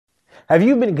Have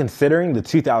you been considering the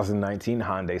 2019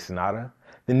 Hyundai Sonata?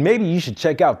 Then maybe you should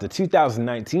check out the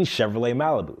 2019 Chevrolet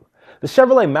Malibu. The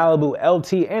Chevrolet Malibu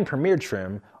LT and Premier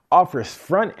trim offers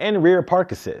front and rear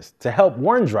park assist to help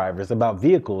warn drivers about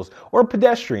vehicles or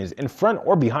pedestrians in front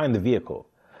or behind the vehicle.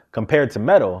 Compared to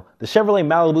metal, the Chevrolet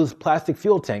Malibu's plastic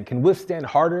fuel tank can withstand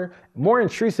harder, more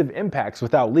intrusive impacts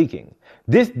without leaking.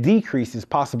 This decreases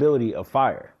possibility of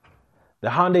fire. The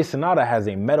Hyundai Sonata has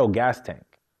a metal gas tank.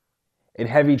 In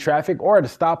heavy traffic or at a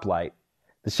stoplight,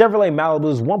 the Chevrolet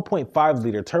Malibu's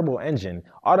 1.5-liter turbo engine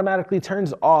automatically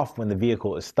turns off when the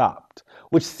vehicle is stopped,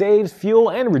 which saves fuel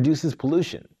and reduces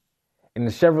pollution. In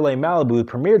the Chevrolet Malibu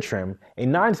Premier trim, a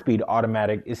 9-speed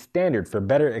automatic is standard for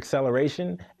better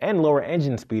acceleration and lower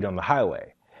engine speed on the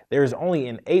highway. There is only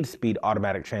an 8-speed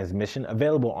automatic transmission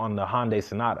available on the Hyundai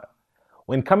Sonata.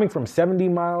 When coming from 70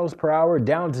 miles per hour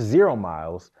down to 0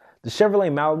 miles, the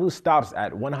Chevrolet Malibu stops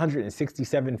at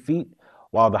 167 feet,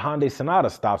 while the Hyundai Sonata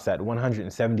stops at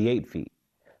 178 feet.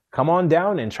 Come on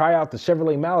down and try out the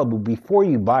Chevrolet Malibu before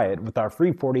you buy it with our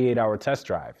free 48-hour test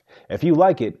drive. If you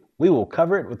like it, we will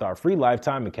cover it with our free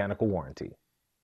lifetime mechanical warranty.